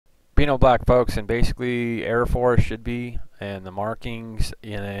Beano Black, folks, and basically Air Force should be, and the markings,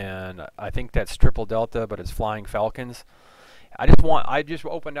 and I think that's Triple Delta, but it's Flying Falcons. I just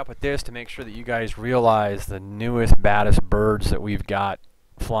opened up with this to make sure that you guys realize the newest, baddest birds that we've got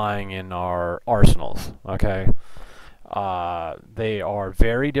flying in our arsenals. Okay, they are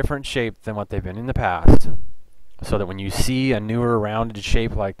very different shape than what they've been in the past. So that when you see a newer, rounded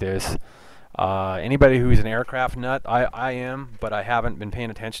shape like this, anybody who's an aircraft nut, I am, but I haven't been paying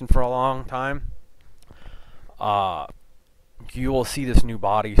attention for a long time. You will see this new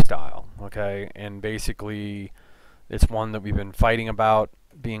body style, okay? And basically, it's one that we've been fighting about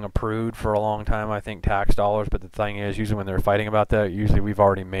being approved for a long time, I think, tax dollars. But the thing is, usually when they're fighting about that, usually we've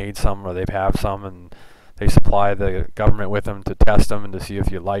already made some or they have some, and they supply the government with them to test them and to see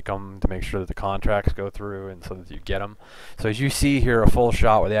if you like them, to make sure that the contracts go through and so that you get them. So as you see here, a full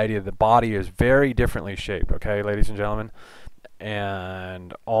shot with the idea the body is very differently shaped, okay, ladies and gentlemen,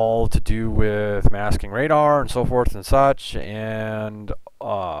 and all to do with masking radar and so forth and such, and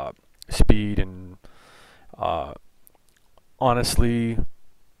speed, and honestly,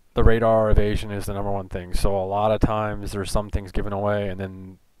 the radar evasion is the /1 thing. So a lot of times there's some things given away, and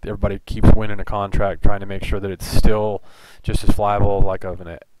then everybody keeps winning a contract trying to make sure that it's still just as flyable, like of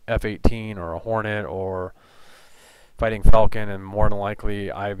an F-18 or a Hornet or Fighting Falcon. And more than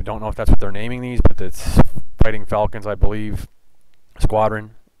likely, I don't know if that's what they're naming these, but it's Fighting Falcons, I believe,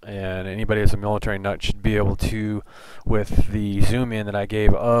 squadron. And anybody that's a military nut should be able to, with the zoom in that I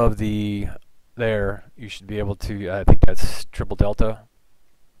gave of the there, you should be able to, I think that's Triple Delta,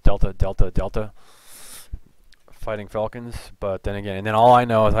 Delta Fighting Falcons. But then again, and then all I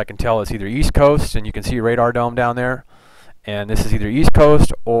know is I can tell it's either East Coast, and you can see a radar dome down there, and this is either East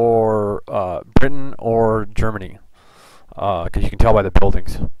Coast or Britain or Germany, because you can tell by the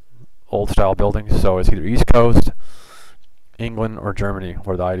buildings, old style buildings. So it's either East Coast, England, or Germany,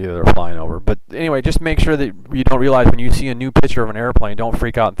 where the idea they're flying over. But anyway, just make sure that you don't realize when you see a new picture of an airplane, don't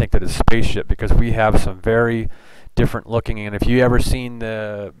freak out and think that it's a spaceship, because we have some very different looking. And if you ever seen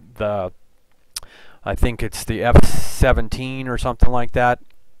the I think it's the F-17 or something like that,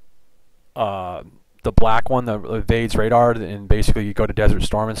 the black one that evades radar, and basically you go to Desert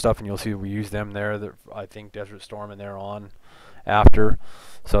Storm and stuff, and you'll see we use them there. I think Desert Storm, and they're on after.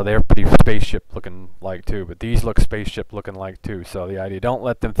 So they're pretty spaceship looking like too, but these look spaceship looking like too. So the idea, don't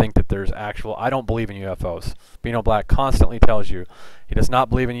let them think that there's actual, I don't believe in UFOs. Beano Black constantly tells you he does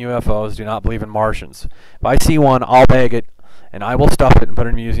not believe in UFOs, do not believe in Martians. If I see one, I'll bag it, and I will stuff it and put it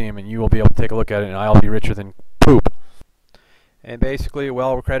in a museum, and you will be able to take a look at it, and I'll be richer than poop. And basically a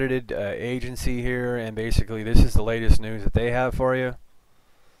well-accredited agency here, and basically this is the latest news that they have for you.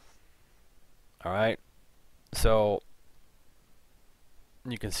 Alright, so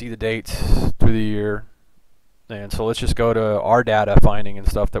you can see the dates through the year. And so let's just go to our data finding and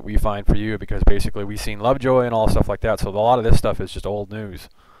stuff that we find for you, because basically we've seen Lovejoy and all stuff like that. So a lot of this stuff is just old news,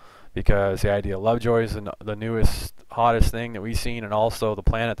 because the idea of Lovejoy is the newest, hottest thing that we've seen, and also the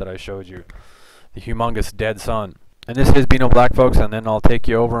planet that I showed you, the humongous dead sun. And this is Beano Black, folks, and then I'll take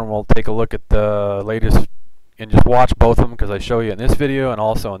you over and we'll take a look at the latest, and just watch both of them, because I show you in this video and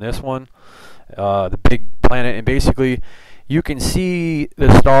also in this one, the big planet. And basically you can see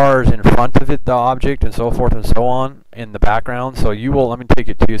the stars in front of it, the object, and so forth and so on in the background. So you will, let me take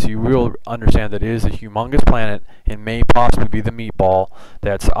it to you, so you will understand that it is a humongous planet and may possibly be the meatball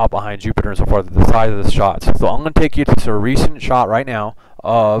that's out behind Jupiter and so forth, the size of the shots. So I'm going to take you to a recent shot right now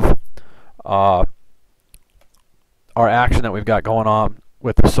of our action that we've got going on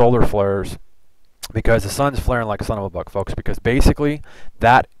with the solar flares, because the sun's flaring like a son of a buck, folks, because basically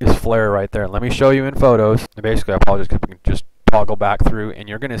that is flare right there. And let me show you in photos. And basically, I apologize, because we can just toggle back through, and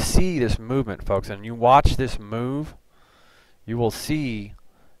you're going to see this movement, folks. And you watch this move, you will see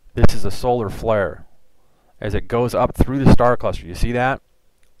this is a solar flare as it goes up through the star cluster. You see that?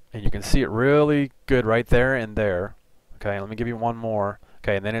 And you can see it really good right there and there. Okay, let me give you one more.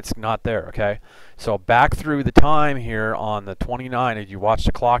 Okay, and then it's not there, okay? So back through the time here on the 29, as you watch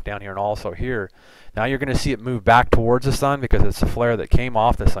the clock down here, and also here, now you're going to see it move back towards the sun, because it's a flare that came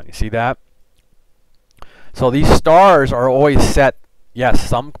off the sun. You see that? So these stars are always set, yes,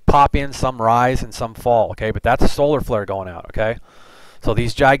 some pop in, some rise, and some fall, okay? But that's a solar flare going out, okay? So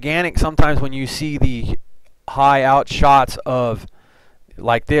these gigantic, sometimes when you see the high out shots of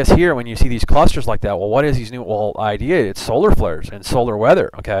like this here, when you see these clusters like that, well, what is these new, well, idea, it's solar flares and solar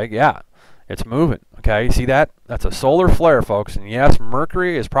weather, okay? Yeah, it's moving, okay? See that? That's a solar flare, folks. And yes,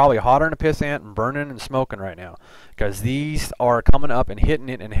 Mercury is probably hotter than a piss ant and burning and smoking right now, because these are coming up and hitting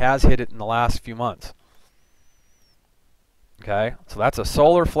it, and has hit it in the last few months. Okay, so that's a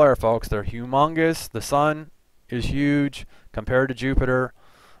solar flare, folks. They're humongous. The sun is huge compared to Jupiter.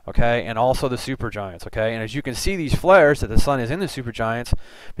 okay, and also the supergiants, okay. And as you can see, these flares that the sun is in the supergiants,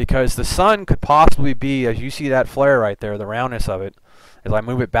 because the sun could possibly be, as you see that flare right there, the roundness of it, as I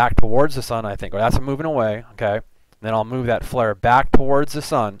move it back towards the sun, I think, well, that's moving away, okay. Then I'll move that flare back towards the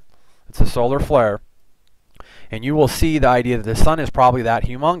sun. It's a solar flare, and you will see the idea that the sun is probably that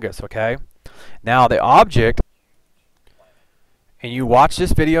humongous, okay. Now the object, and you watch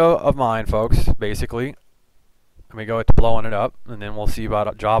this video of mine, folks, basically. Let me go to blowing it up, and then we'll see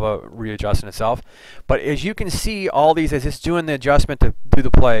about Java readjusting itself. But as you can see, all these, as it's doing the adjustment to do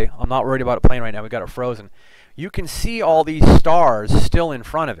the play, I'm not worried about it playing right now, we got it frozen. You can see all these stars still in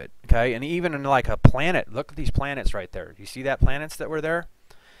front of it, okay? And even in like a planet, look at these planets right there. You see that planets that were there?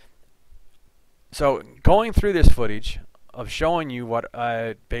 So going through this footage of showing you what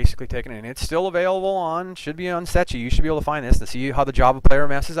I basically taken, and it's still available on, should be on Setchi. You should be able to find this and see how the Java player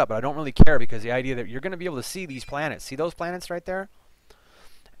messes up, but I don't really care, because the idea that you're going to be able to see these planets, see those planets right there,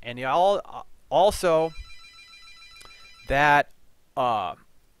 and you also that now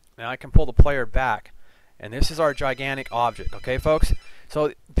I can pull the player back, and this is our gigantic object, okay, folks.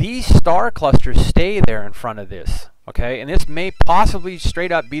 So these star clusters stay there in front of this, okay, and this may possibly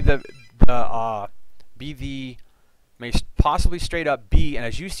straight up be may possibly straight up be, and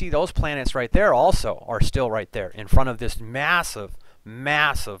as you see, those planets right there also are still right there in front of this massive,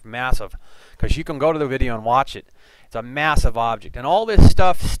 because you can go to the video and watch it. It's a massive object, and all this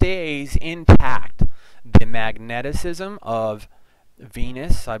stuff stays intact. The magneticism of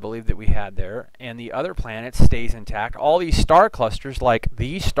Venus, I believe that we had there, and the other planets stays intact. All these star clusters, like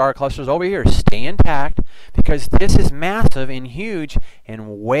these star clusters over here, stay intact, because this is massive and huge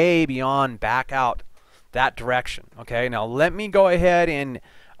and way beyond back out that direction. Okay, now let me go ahead and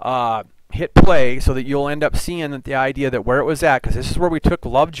hit play so that you'll end up seeing that the idea that where it was at, because this is where we took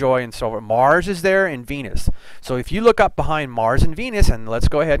Lovejoy and so forth. Mars is there and Venus. So if you look up behind Mars and Venus, and let's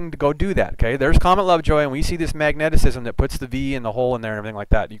go ahead and go do that. Okay, there's Comet Lovejoy, and we see this magneticism that puts the V in the hole in there and everything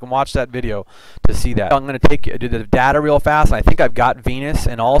like that. You can watch that video to see that. I'm going to do the data real fast, and I think I've got Venus,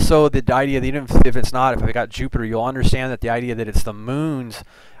 and also the idea that even if it's not, if I got Jupiter, you'll understand that the idea that it's the moons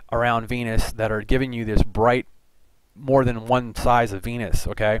around Venus that are giving you this bright, more than one size of Venus,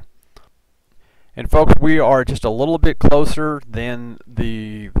 okay? And folks, we are just a little bit closer than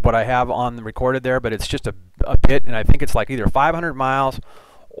what I have on the recorded there, but it's just a bit, and I think it's like either 500 miles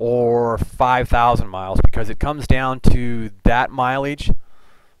or 5,000 miles, because it comes down to that mileage.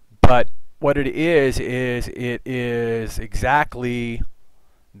 But what it is it is exactly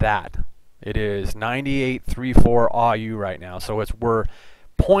that. It is 9834 AU right now, so we're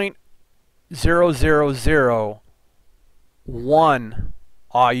 0.0001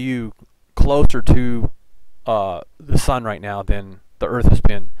 AU closer to the sun right now than the Earth has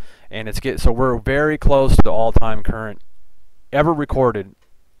been, and so we're very close to the all-time current ever recorded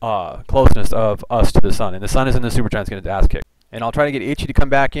closeness of us to the sun, and the sun is in the supergiant's getting its ass kicked. And I'll try to get Ichi to come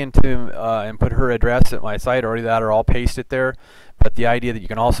back into and put her address at my site, or that, or I'll paste it there. But the idea that you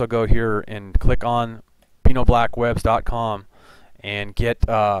can also go here and click on BEANOBLACKWebs.com and get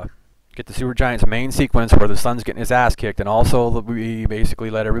the supergiant's main sequence where the sun's getting his ass kicked, and also we basically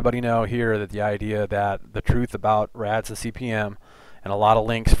let everybody know here that the idea that the truth about rads and CPM, and a lot of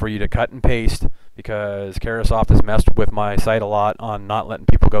links for you to cut and paste, because Karasoft has messed with my site a lot on not letting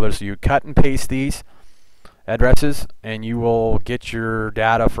people go there. So you cut and paste these addresses, and you will get your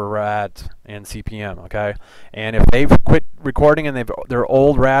data for rads and CPM, okay? And if they've quit recording and they're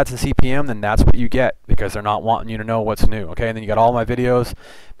old rads and CPM, then that's what you get, because they're not wanting you to know what's new, okay? And then you got all my videos,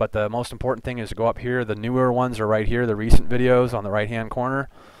 but the most important thing is to go up here. The newer ones are right here, the recent videos on the right hand corner,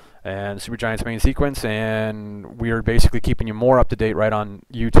 and supergiant's main sequence, and we are basically keeping you more up to date right on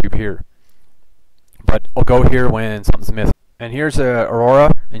YouTube here. But we'll go here when something's missing. And here's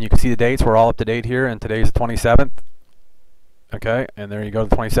Aurora, and you can see the dates. We're all up to date here, and today's the 27th. Okay, and there you go,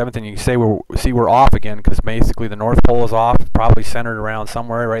 the 27th, and you can see we're off again, because basically the North Pole is off, probably centered around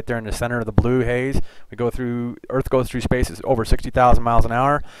somewhere right there in the center of the blue haze. Earth goes through space at over 60,000 miles an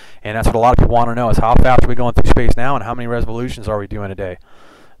hour, and that's what a lot of people want to know, is how fast are we going through space now, and how many revolutions are we doing a day?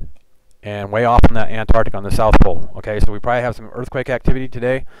 And way off in that Antarctica on the South Pole. Okay, so we probably have some earthquake activity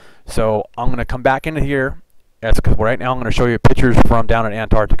today. So I'm going to come back into here. Because right now I'm going to show you pictures from down at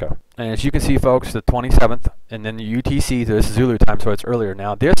Antarctica. And as you can see, folks, the 27th, and then the UTC, this is Zulu time, so it's earlier.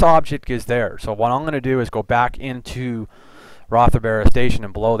 Now, this object is there. So what I'm going to do is go back into Rothenberg Station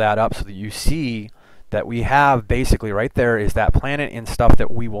and blow that up so that you see that we have basically right there is that planet and stuff that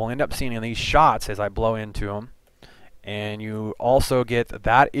we will end up seeing in these shots as I blow into them. And you also get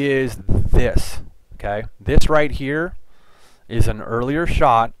that is this. Okay, this right here is an earlier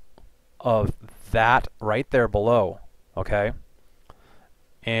shot of that right there below. Okay,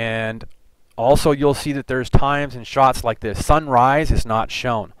 And also you'll see that there's times in shots like this, sunrise is not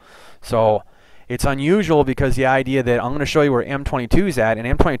shown. So it's unusual because the idea that I'm going to show you where M22 is at, and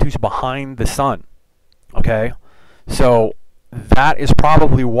M22 is behind the sun. Okay, so that is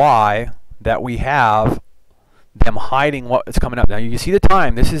probably why that we have them hiding what is coming up. Now you can see the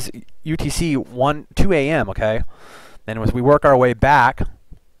time. This is UTC 2 a.m. Okay, and as we work our way back,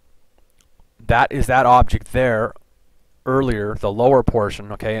 that is that object there earlier, the lower portion.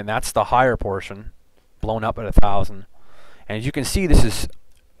 Okay, and that's the higher portion, blown up at 1,000. And as you can see, this is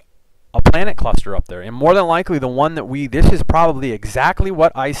a planet cluster up there, and more than likely the one that this is probably exactly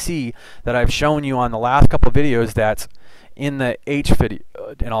what I see that I've shown you on the last couple of videos that's in the H video,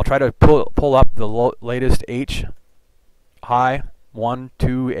 and I'll try to pull up the latest H high 1,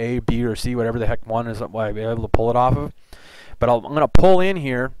 2, A, B, or C, whatever the heck one is, I'll be able to pull it off of. But I'm going to pull in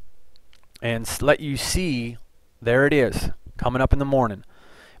here and let you see, there it is, coming up in the morning.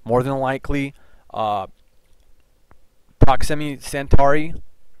 More than likely Proxima Centauri,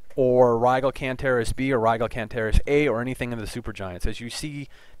 or Rigel Cantaris B, or Rigel Cantaris A, or anything of the supergiants. As you see,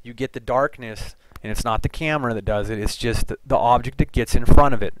 you get the darkness, and it's not the camera that does it, it's just the object that gets in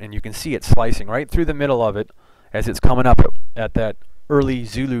front of it. And you can see it slicing right through the middle of it as it's coming up at that early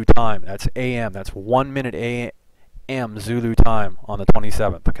Zulu time. That's AM, that's 1 minute AM Zulu time on the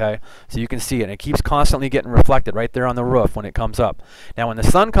 27th, okay? So you can see it, and it keeps constantly getting reflected right there on the roof when it comes up. Now when the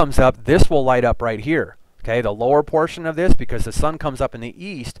sun comes up, this will light up right here. Okay, the lower portion of this, because the sun comes up in the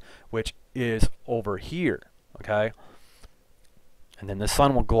east, which is over here. Okay, and then the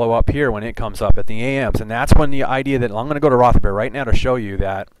sun will glow up here when it comes up at the AMs, and that's when the idea that I'm going to go to Rotherham right now to show you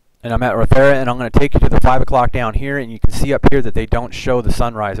that. And I'm at Rothera, and I'm going to take you to the 5 o'clock down here, and you can see up here that they don't show the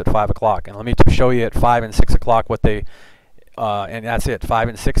sunrise at 5 o'clock. And let me show you at 5 and 6 o'clock what they, and that's it. 5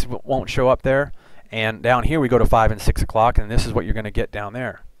 and 6 won't show up there, and down here we go to 5 and 6 o'clock, and this is what you're going to get down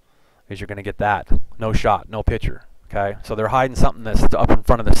there. Is you're going to get that. No shot, no picture. Okay, so they're hiding something that's up in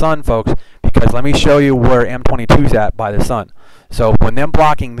front of the sun, folks, because let me show you where M22 is at by the sun. So when them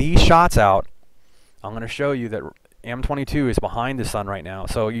blocking these shots out, I'm going to show you that M22 is behind the sun right now.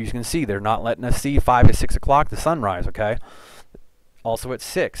 So you can see they're not letting us see 5 to 6 o'clock the sunrise. Okay, also at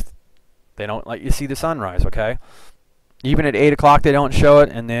 6, they don't let you see the sunrise. Okay, even at 8 o'clock they don't show it,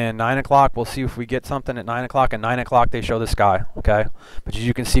 and then 9 o'clock we'll see if we get something at 9 o'clock, and 9 o'clock they show the sky. Okay, but as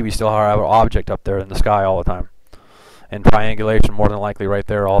you can see, we still have an object up there in the sky all the time, and triangulation more than likely right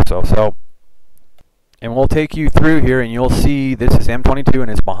there also. So, and we'll take you through here, and you'll see this is M22 and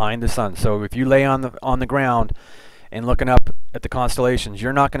it's behind the sun. So if you lay on the ground and looking up at the constellations,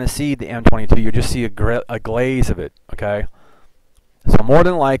 you're not going to see the M22, you'll just see a glaze of it. Okay, so more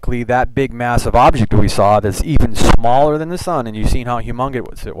than likely that big massive object that we saw that's even smaller than the sun, and you've seen how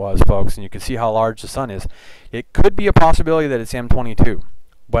humongous it was, folks, and you can see how large the sun is, it could be a possibility that it's M22,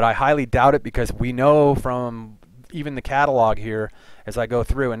 but I highly doubt it, because we know from even the catalog here as I go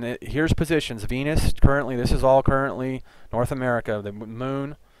through, and here's positions. Venus currently, this is all currently North America, the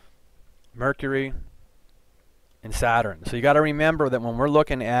moon, Mercury, and Saturn. So you got to remember that when we're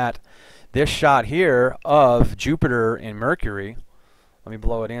looking at this shot here of Jupiter and Mercury, let me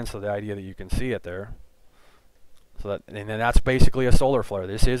blow it in so the idea that you can see it there. So that, and then that's basically a solar flare.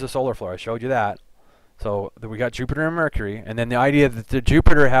 This is a solar flare. I showed you that. So we got Jupiter and Mercury, and then the idea that the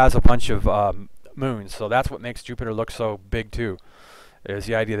Jupiter has a bunch of moons. So that's what makes Jupiter look so big too, is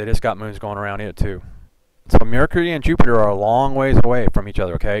the idea that it's got moons going around it too. So Mercury and Jupiter are a long ways away from each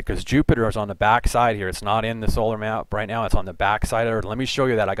other, okay? Because Jupiter is on the back side here. It's not in the solar map right now. It's on the back side of Earth. Let me show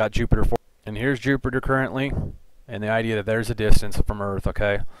you that. I got Jupiter for, and here's Jupiter currently. And the idea that there's a distance from Earth,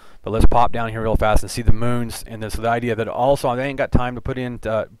 okay? But let's pop down here real fast and see the moons. And this, the idea that also, I ain't got time to put in,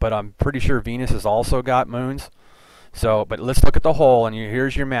 but I'm pretty sure Venus has also got moons. So, but let's look at the whole, and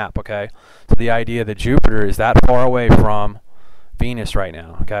here's your map, okay? So the idea that Jupiter is that far away from Venus right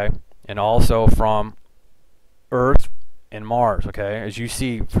now, okay? And also from Earth and Mars, okay? As you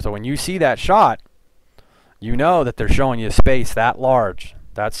see, so when you see that shot, you know that they're showing you space that large.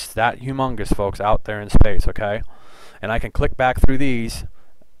 That's that humongous, folks, out there in space, okay? And I can click back through these,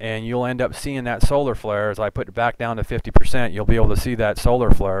 and you'll end up seeing that solar flare. As I put it back down to 50%, you'll be able to see that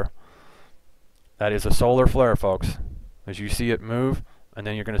solar flare. That is a solar flare, folks. As you see it move, and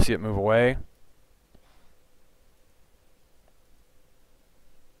then you're going to see it move away.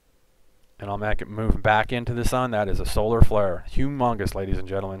 And I'll make it move back into the sun. That is a solar flare. Humongous, ladies and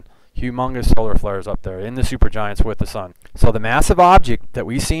gentlemen. Humongous solar flares up there in the supergiants with the sun. So the massive object that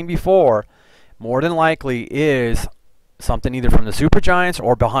we've seen before, more than likely is something either from the supergiants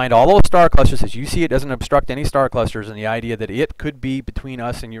or behind all those star clusters. As you see, it doesn't obstruct any star clusters, and the idea that it could be between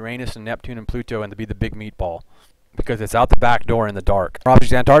us and Uranus and Neptune and Pluto and to be the big meatball. because it's out the back door in the dark. Our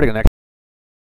object is Antarctica. Next